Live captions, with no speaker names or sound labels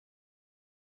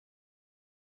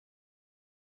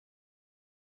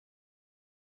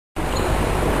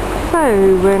So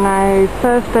we're now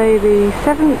Thursday the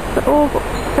 7th of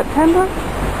September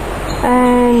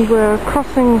and we're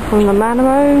crossing from the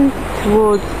Manamo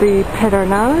towards the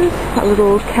Pedernales, a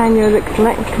little canyon that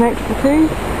connects the two.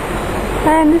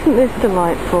 And isn't this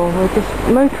delightful? We're just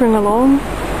motoring along.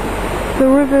 The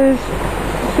river's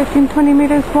 15-20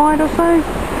 metres wide or so.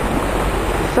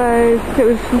 So it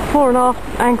was 4.5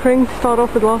 anchoring to start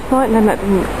off with last night, and then that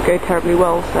didn't go terribly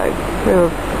well, so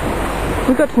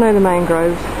we got to know the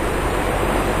mangroves.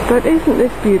 But isn't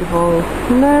this beautiful?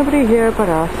 Nobody here but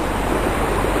us.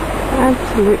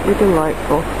 Absolutely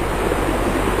delightful.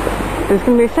 There's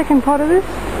going to be a second part of this,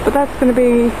 but that's going to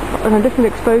be on a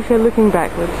different exposure looking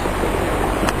backwards.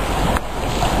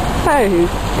 So,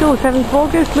 still 7th of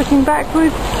August, looking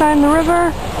backwards down the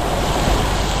river.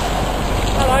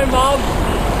 Hello, Mum.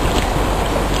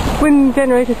 Wind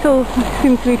generator still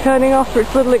seems to be turning off for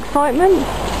its little excitement.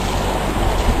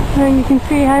 And you can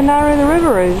see how narrow the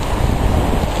river is.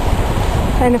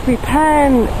 And if we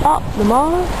pan up the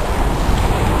mast,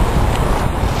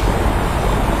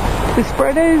 the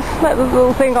spreaders, that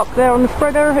little thing up there on the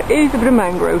spreader is a bit of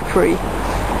mangrove tree.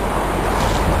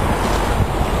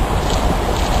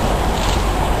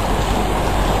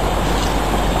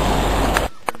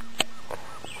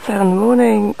 So on the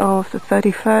morning of the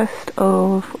 31st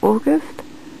of August,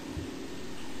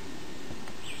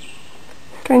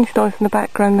 strange noise in the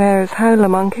background there is howler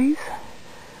monkeys,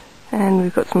 and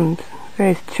we've got some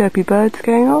various chirpy birds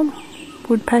going on,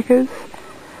 woodpeckers.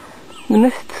 The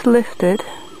mist's lifted,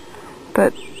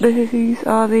 but these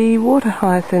are the water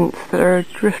hyacinths that are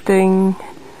drifting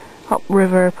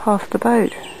upriver past the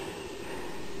boat,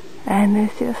 and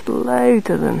there's just loads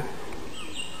of them.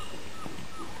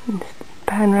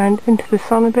 Pan round into the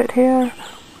sun a bit here.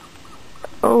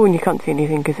 Oh, and you can't see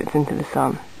anything because it's into the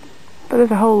sun. But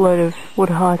there's a whole load of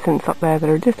water hyacinths up there that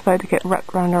are just about to get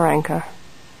wrapped around our anchor.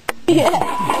 A bit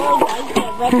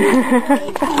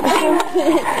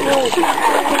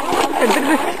of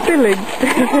a spillage.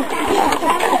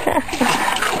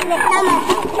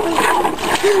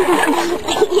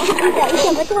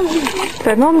 It's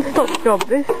a non-stop job,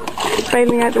 this,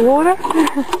 bailing out the water.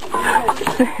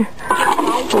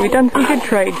 So we've done some good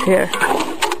trades here.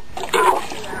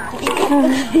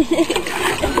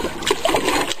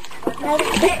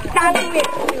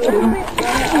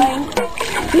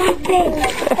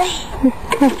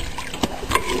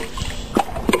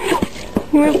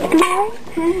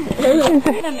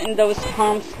 In those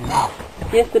palms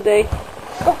yesterday.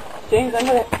 Oh, James,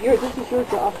 this is your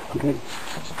job. Okay.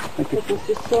 Thank you. It was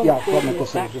just so Yeah, big in my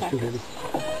this just too heavy.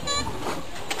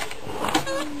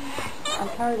 I'll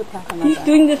carry the pack on my back. He's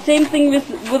doing the same thing with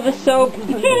the soap.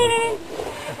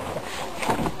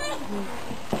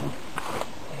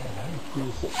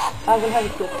 I will have a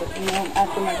sip, but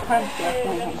after my pants last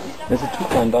night. There's a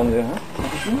toucan down there, huh?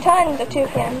 Tons of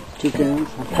toucans. Toucans,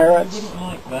 parrots. I didn't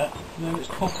like that. No, it's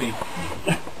coffee.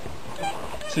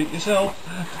 Suit yourself.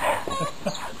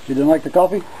 You didn't like the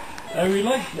coffee? We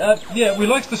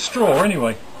like the straw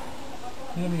anyway.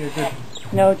 Yeah, good.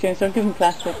 No, James, don't give him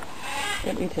plastic.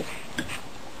 Don't eat it.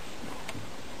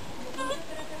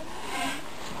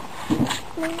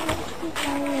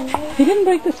 He didn't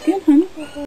break the skin, honey.